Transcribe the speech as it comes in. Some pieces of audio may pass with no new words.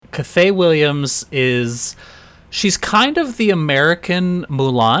Cathay Williams she's kind of the American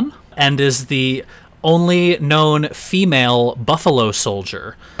Mulan and is the only known female Buffalo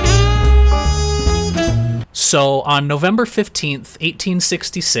Soldier. So on November 15th,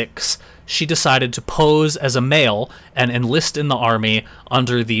 1866, she decided to pose as a male and enlist in the army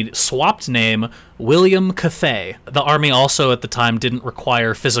under the swapped name William Cathay. The army also at the time didn't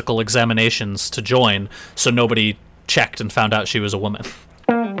require physical examinations to join, so nobody checked and found out she was a woman.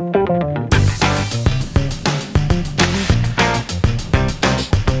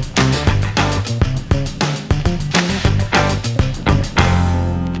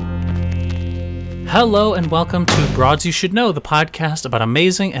 Hello and welcome to Broads You Should Know, the podcast about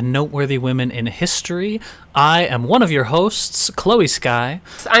amazing and noteworthy women in history. I am one of your hosts, Chloe Sky.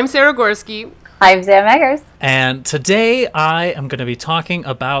 I'm Sarah Gorski. I'm Sam Eggers. And today I am going to be talking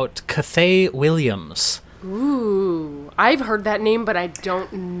about Cathay Williams. Ooh, I've heard that name, but I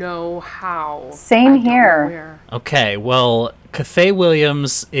don't know how. Same here. Okay, well, Cathay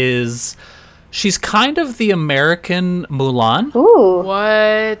Williams she's kind of the American Mulan. Ooh.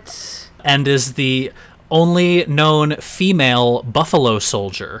 What? And is the only known female Buffalo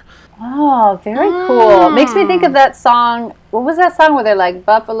Soldier. Oh, very cool. Makes me think of that song. What was that song where they're like,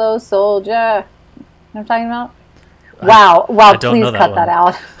 Buffalo Soldier? You know what I'm talking about? Wow, please cut that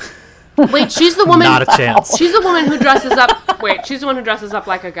out. Wait, she's the woman. Not a chance. She's the woman who dresses up. Wait, she's the one who dresses up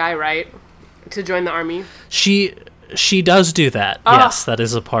like a guy, right? To join the army. She does do that. Yes, that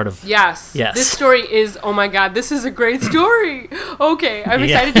is a part of... Yes. Yes. This story is, oh my god, this is a great story. Okay, I'm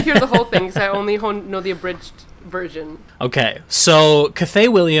excited to hear the whole thing because I only know the abridged version. Okay, so Cathay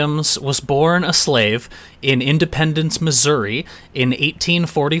Williams was born a slave in Independence, Missouri in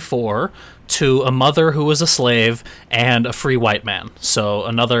 1844 to a mother who was a slave and a free white man. So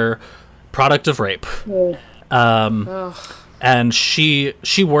another product of rape. And she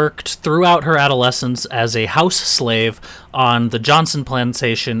worked throughout her adolescence as a house slave on the Johnson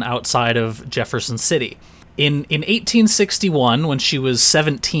plantation outside of Jefferson City. In 1861, when she was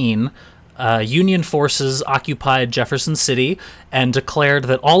 17, Union forces occupied Jefferson City and declared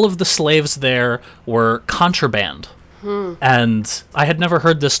that all of the slaves there were contraband. And I had never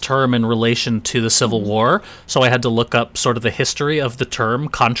heard this term in relation to the Civil War, so I had to look up sort of the history of the term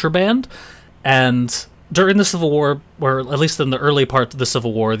contraband. And during the Civil War, or at least in the early part of the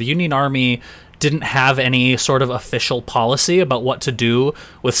Civil War, the Union Army didn't have any sort of official policy about what to do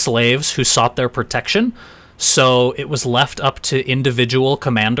with slaves who sought their protection. So it was left up to individual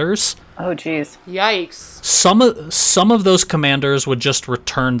commanders. Oh, geez. Yikes. Some of those commanders would just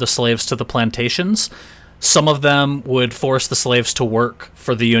return the slaves to the plantations. Some of them would force the slaves to work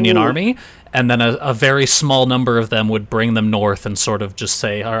for the Union Army, and then a very small number of them would bring them north and sort of just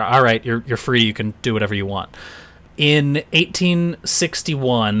say, all right, you're free, you can do whatever you want. In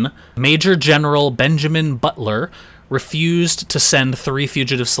 1861, Major General Benjamin Butler refused to send 3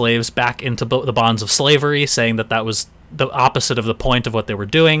 fugitive slaves back into the bonds of slavery, saying that was the opposite of the point of what they were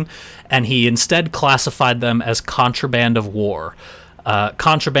doing, and he instead classified them as contraband of war.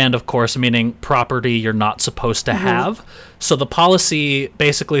 Contraband, of course, meaning property you're not supposed to have. So the policy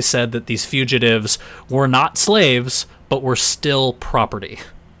basically said that these fugitives were not slaves, but were still property.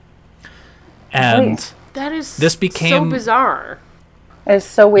 And that is this became so bizarre. It's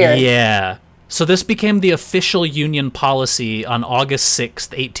so weird. Yeah. So this became the official Union policy on August 6th,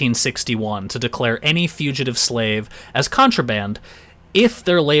 1861, to declare any fugitive slave as contraband if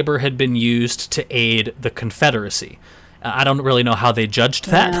their labor had been used to aid the Confederacy. I don't really know how they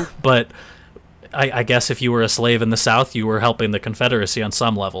judged that, but I guess if you were a slave in the South, you were helping the Confederacy on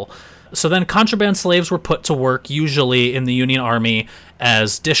some level. So then contraband slaves were put to work usually in the Union Army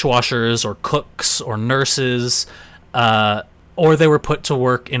as dishwashers or cooks or nurses, or they were put to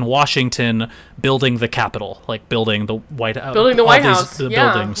work in Washington building the Capitol, like building the White House. Building the White House,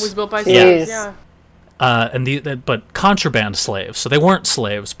 buildings. was built by slaves, but contraband slaves. So they weren't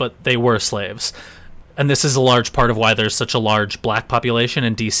slaves, but they were slaves. And this is a large part of why there's such a large black population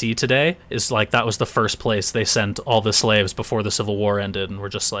in D.C. today, is like that was the first place they sent all the slaves before the Civil War ended, and were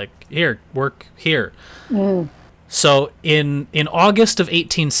just like, here, work here. So in August of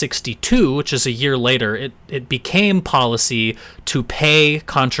 1862, which is a year later, it became policy to pay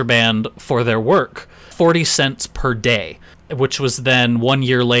contraband for their work, 40 cents per day, which was then 1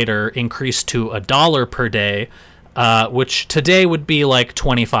 year later increased to $1 per day, which today would be like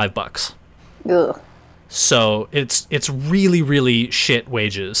 $25. Ugh. So it's really, really shit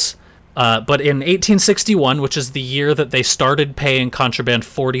wages. But in 1861, which is the year that they started paying contraband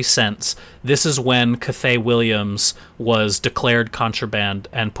 40 cents, this is when Cathay Williams was declared contraband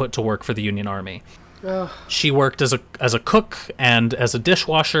and put to work for the Union Army. She worked as a cook and as a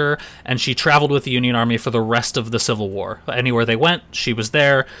dishwasher, and she traveled with the Union Army for the rest of the Civil War. Anywhere they went, she was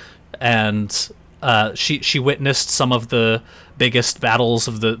there, and she witnessed some of the biggest battles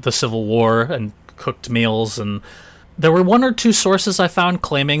of the Civil War and cooked meals. And there were one or two sources I found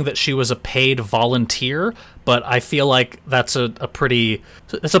claiming that she was a paid volunteer, but I feel like that's a pretty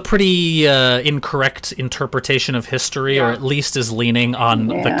incorrect interpretation of history, or at least is leaning on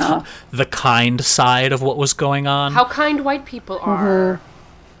the kind side of what was going on. How kind white people are.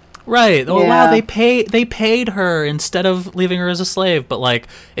 Right. Oh wow, they paid her instead of leaving her as a slave. But like,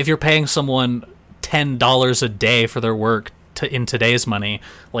 if you're paying someone $10 a day for their work in today's money,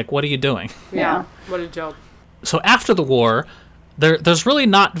 like, what are you doing? Yeah. What a joke. So after the war, there's really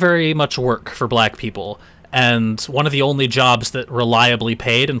not very much work for black people. And one of the only jobs that reliably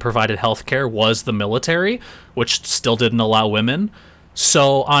paid and provided health care was the military, which still didn't allow women.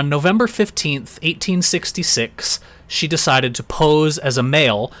 So on November 15th, 1866, she decided to pose as a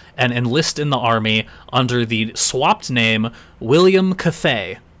male and enlist in the army under the swapped name William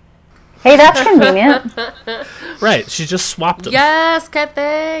Cathay. Hey, that's convenient. Right, she just swapped him. Yes,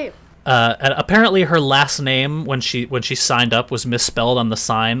 Cathay! And apparently her last name when she signed up was misspelled on the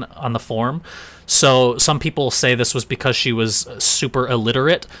sign on the form. So some people say this was because she was super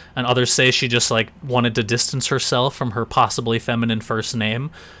illiterate, and others say she just like wanted to distance herself from her possibly feminine first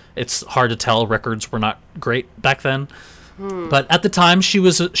name. It's hard to tell. Records were not great back then. But at the time she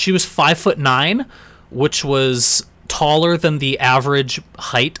was 5'9", which was taller than the average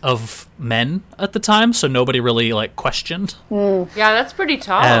height of men at the time, so nobody really like questioned. Yeah, that's pretty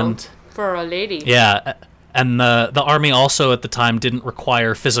tall for a lady. Yeah, and the army also at the time didn't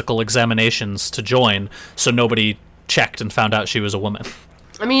require physical examinations to join, so nobody checked and found out she was a woman.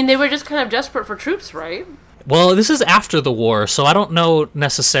 I mean, they were just kind of desperate for troops, right? Well, this is after the war, so I don't know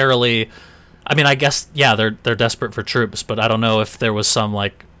necessarily. I mean, I guess yeah, they're desperate for troops, but I don't know if there was some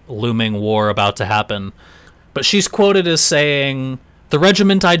like looming war about to happen. But she's quoted as saying, "The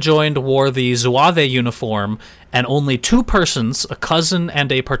regiment I joined wore the Zouave uniform, and only two persons, a cousin and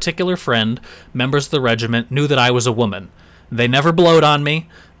a particular friend, members of the regiment, knew that I was a woman. They never blowed on me.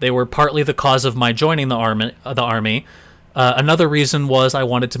 They were partly the cause of my joining the army. Another reason was I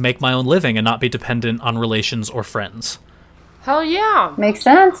wanted to make my own living and not be dependent on relations or friends." Hell yeah. Makes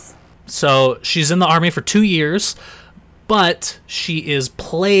sense. So she's in the army for 2 years, but she is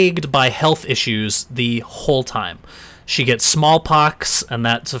plagued by health issues the whole time. She gets smallpox, and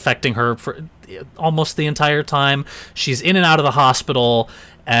that's affecting her for almost the entire time. She's in and out of the hospital,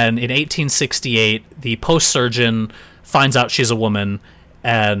 and in 1868, the post surgeon finds out she's a woman,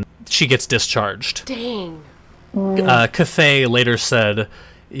 and she gets discharged. Dang. Cathay later said,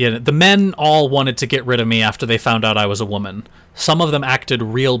 the men all wanted to get rid of me after they found out I was a woman. Some of them acted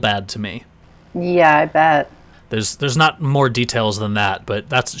real bad to me. Yeah, I bet. There's not more details than that,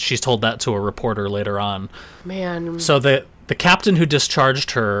 but she's told that to a reporter later on. Man. So the captain who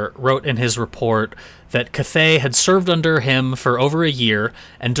discharged her wrote in his report that Cathay had served under him for over a year,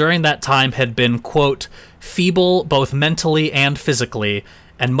 and during that time had been, quote, feeble both mentally and physically,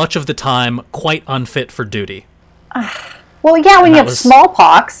 and much of the time quite unfit for duty. Well, yeah, when you have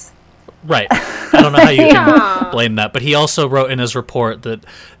smallpox. Right. I don't know how you can blame that. But he also wrote in his report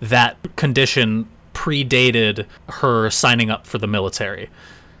that condition predated her signing up for the military.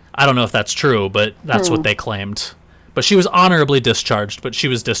 I don't know if that's true, but that's what they claimed. But she was honorably discharged, but she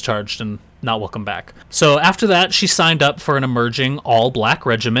was discharged and not welcome back. So after that, she signed up for an emerging all-black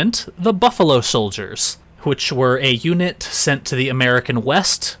regiment, the Buffalo Soldiers, which were a unit sent to the American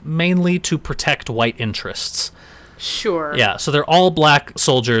West mainly to protect white interests. Sure. Yeah, so they're all black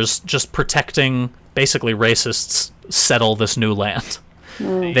soldiers just protecting, basically racists, settle this new land.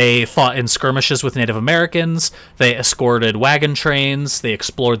 They fought in skirmishes with Native Americans, they escorted wagon trains, they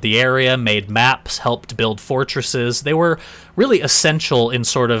explored the area, made maps, helped build fortresses. They were really essential in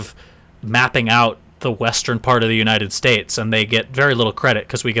sort of mapping out the western part of the United States, and they get very little credit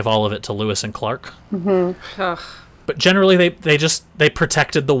because we give all of it to Lewis and Clark. Ugh. But generally, they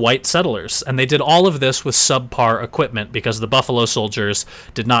protected the white settlers, and they did all of this with subpar equipment because the Buffalo Soldiers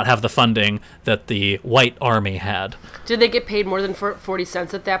did not have the funding that the white army had. Did they get paid more than 40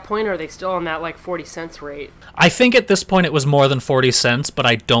 cents at that point, or are they still on that like 40 cents rate? I think at this point it was more than 40 cents, but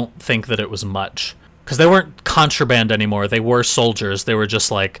I don't think that it was much. Because they weren't contraband anymore. They were soldiers. They were just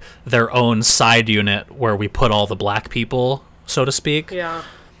like their own side unit where we put all the black people, so to speak. Yeah.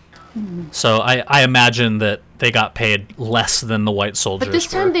 So I imagine that they got paid less than the white soldiers. But this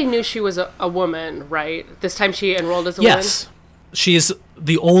time were. they knew she was a woman, right? This time she enrolled as a woman? Yes. She's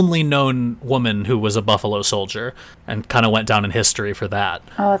the only known woman who was a Buffalo Soldier and kind of went down in history for that.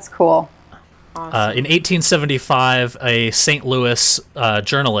 Oh, that's cool. Awesome. In 1875, a St. Louis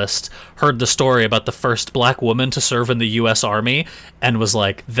journalist heard the story about the first black woman to serve in the U.S. Army and was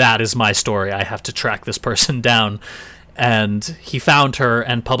like, that is my story. I have to track this person down. And he found her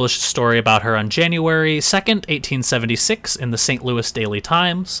and published a story about her on January 2nd, 1876 in the St. Louis Daily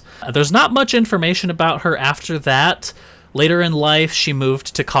Times. There's not much information about her after that. Later in life, she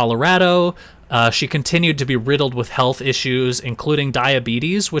moved to Colorado. She continued to be riddled with health issues, including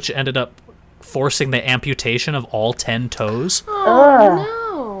diabetes, which ended up forcing the amputation of all 10 toes. Oh,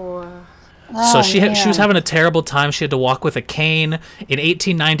 no. So she was having a terrible time. She had to walk with a cane. In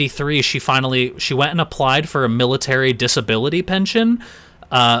 1893, she went and applied for a military disability pension,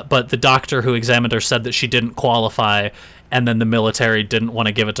 but the doctor who examined her said that she didn't qualify, and then the military didn't want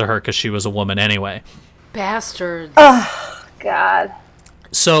to give it to her because she was a woman anyway. Bastards. Oh, God.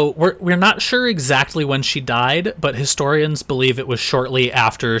 So we're not sure exactly when she died, but historians believe it was shortly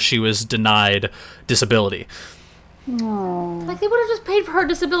after she was denied disability. Like, they would have just paid for her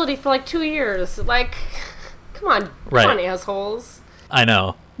disability for, like, 2 years. Like, come on. Right. Come on, assholes. I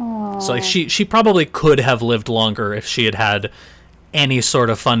know. So like she probably could have lived longer if she had had any sort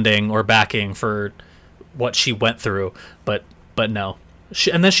of funding or backing for what she went through, but no.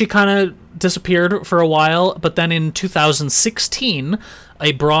 And then she kind of disappeared for a while, but then in 2016,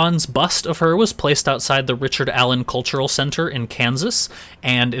 a bronze bust of her was placed outside the Richard Allen Cultural Center in Kansas,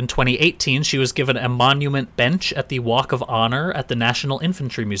 and in 2018, she was given a monument bench at the Walk of Honor at the National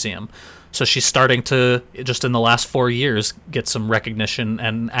Infantry Museum. So she's starting to, just in the last 4 years, get some recognition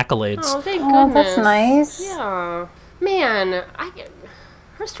and accolades. Oh, thank Oh, goodness. that's nice. Yeah. Man,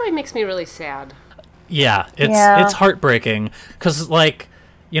 her story makes me really sad. Yeah, it's heartbreaking because, like,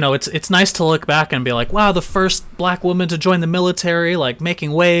 you know, it's nice to look back and be like, wow, the first black woman to join the military, like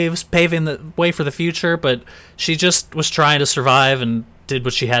making waves, paving the way for the future. But she just was trying to survive and did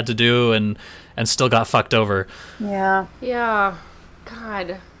what she had to do and still got fucked over. Yeah. Yeah.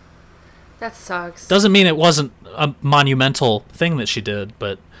 God. That sucks. Doesn't mean it wasn't a monumental thing that she did,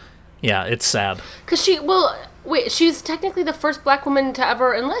 but yeah, it's sad. Because she's technically the first black woman to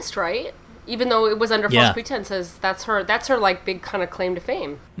ever enlist, right? Even though it was under false pretenses, that's her like big kind of claim to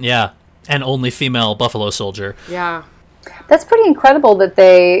fame. Yeah, and only female Buffalo Soldier. Yeah. That's pretty incredible that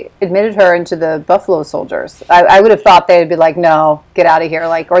they admitted her into the Buffalo Soldiers. I would have thought they'd be like, no, get out of here.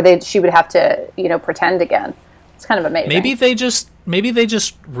 Like, or she would have to, pretend again. It's kind of amazing. Maybe they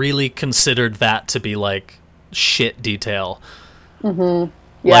just really considered that to be like shit detail. Mm-hmm.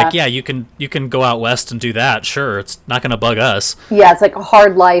 Yeah. Like, yeah, you can go out west and do that. Sure, it's not going to bug us. Yeah, it's like a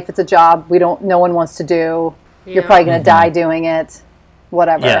hard life. It's a job no one wants to do. Yeah. You're probably going to die doing it.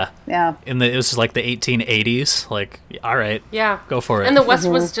 Whatever. Yeah. It was like the 1880s. Like, all right. Yeah. Go for it. And the West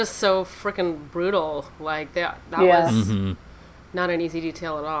was just so freaking brutal. Like, that was not an easy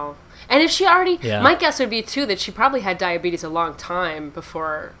detail at all. And if she already, my guess would be too that she probably had diabetes a long time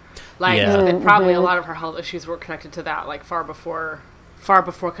before, like, that probably a lot of her health issues were connected to that, like far before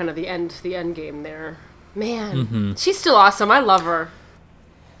kind of the end game there. Man, she's still awesome. I love her.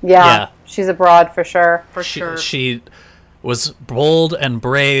 Yeah. She's a broad for sure. For sure. She was bold and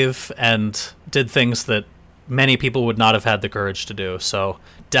brave and did things that many people would not have had the courage to do. So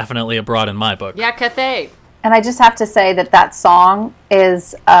definitely a broad in my book. Yeah, Cathay. And I just have to say that song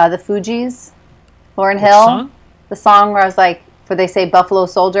is the Fugees, Lauryn Hill. Song? The song where I was like, where they say Buffalo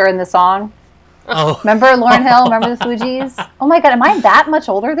Soldier in the song. Oh. Remember Lauryn Hill? Remember the Fugees? Oh my God, am I that much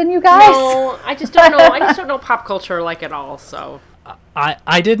older than you guys? No, I just don't know. I just don't know pop culture like at all. So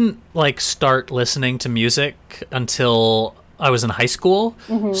I didn't like start listening to music until I was in high school.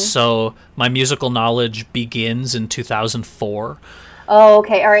 So my musical knowledge begins in 2004. Oh,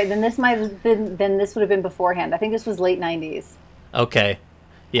 okay. All right. Then this would have been beforehand. I think this was late 90s. Okay.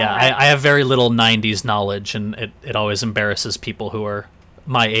 Yeah, Right. I have very little 90s knowledge, and it always embarrasses people who are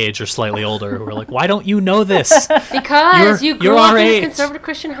my age or slightly older who are like, why don't you know this? because you grew you're up our in a age. conservative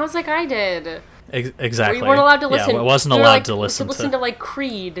Christian house like I did. Exactly. You weren't allowed to listen. Yeah, I wasn't You were, allowed like, to listen to like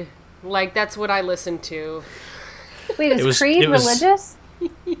Creed. Like, that's what I listened to. Wait, is Creed it was- religious?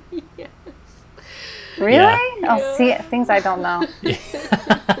 Yes. Really? Yeah. Oh, see, things I don't know.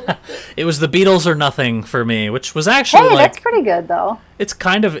 It was the Beatles or nothing for me, which was actually Hey, like that's pretty good though. it's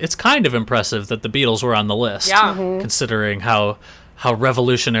kind of impressive that the Beatles were on the list. Yeah. Considering how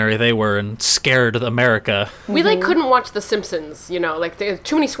revolutionary they were and scared America. We like couldn't watch The Simpsons, like they had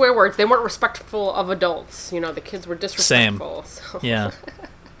too many swear words. They weren't respectful of adults. The kids were disrespectful. So. Yeah.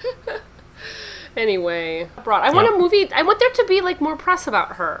 Anyway, I want a movie. I want there to be like more press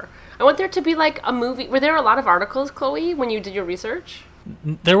about her. I want there to be like a movie. Were there a lot of articles, Chloe, when you did your research?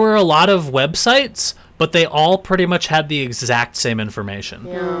 There were a lot of websites, but they all pretty much had the exact same information.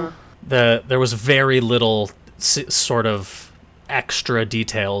 Yeah. there was very little sort of extra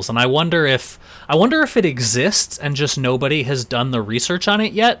details, and I wonder if it exists and just nobody has done the research on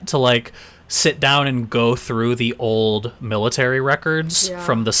it yet to like sit down and go through the old military records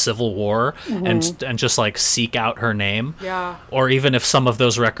from the Civil War and just like seek out her name. Yeah. Or even if some of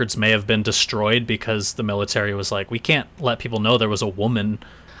those records may have been destroyed because the military was like, we can't let people know there was a woman.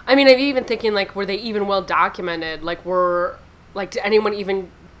 I mean, I'm even thinking like, were they even well documented? Like, did anyone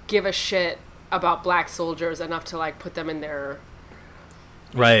even give a shit about black soldiers enough to like put them in their...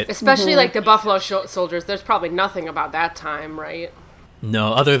 Right. Especially like the Buffalo soldiers. There's probably nothing about that time, right?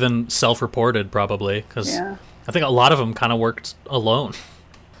 No, other than self-reported, probably, because I think a lot of them kind of worked alone.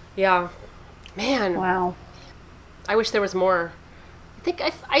 Yeah. Man. Wow. I wish there was more. I think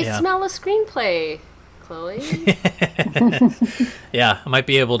I smell a screenplay, Chloe. Yeah, I might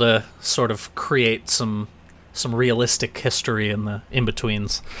be able to sort of create some realistic history in the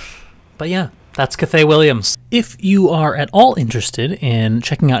in-betweens. But yeah, that's Cathay Williams. If you are at all interested in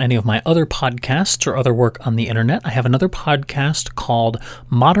checking out any of my other podcasts or other work on the internet, I have another podcast called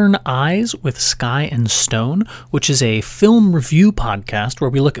Modern Eyes with Sky and Stone, which is a film review podcast where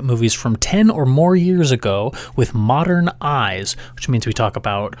we look at movies from 10 or more years ago with modern eyes, which means we talk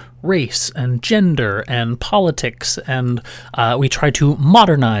about race and gender and politics, and we try to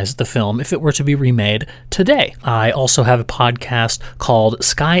modernize the film if it were to be remade today. I also have a podcast called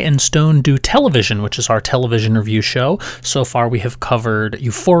Sky and Stone Do Television, which is our television review show. So far we have covered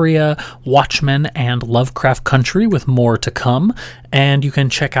Euphoria, Watchmen, and Lovecraft Country, with more to come. And you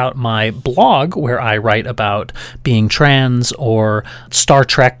can check out my blog where I write about being trans or Star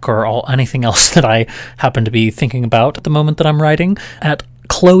Trek or anything else that I happen to be thinking about at the moment that I'm writing at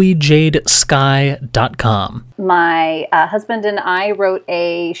ChloeJadeSky.com. My husband and I wrote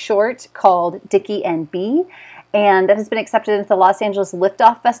a short called Dickie and Bee, and that has been accepted into the Los Angeles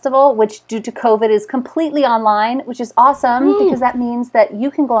Liftoff Festival, which due to COVID is completely online, which is awesome because that means that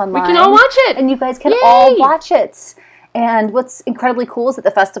you can go online. We can all watch it! And you guys can all watch it. And what's incredibly cool is that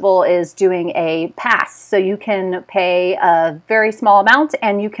the festival is doing a pass. So you can pay a very small amount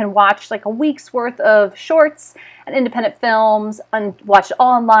and you can watch like a week's worth of shorts and independent films and watch it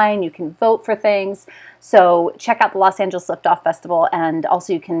all online. You can vote for things. So check out the Los Angeles Liftoff Festival, and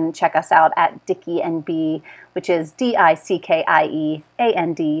also you can check us out at Dickie and Bee, which is DICKIEANDBEA.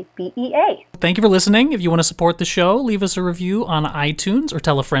 Thank you for listening. If you want to support the show, leave us a review on iTunes or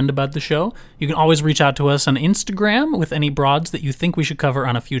tell a friend about the show. You can always reach out to us on Instagram with any broads that you think we should cover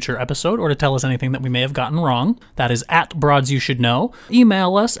on a future episode, or to tell us anything that we may have gotten wrong. That is at Broads You Should Know.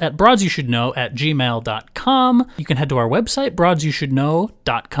 Email us at broadsyoushouldknow@gmail.com. You can head to our website,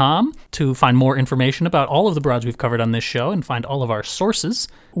 broadsyoushouldknow.com, to find more information about all of the broads we've covered on this show and find all of our sources.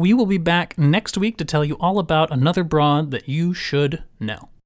 We will be back next week to tell you all about another broad that you should know.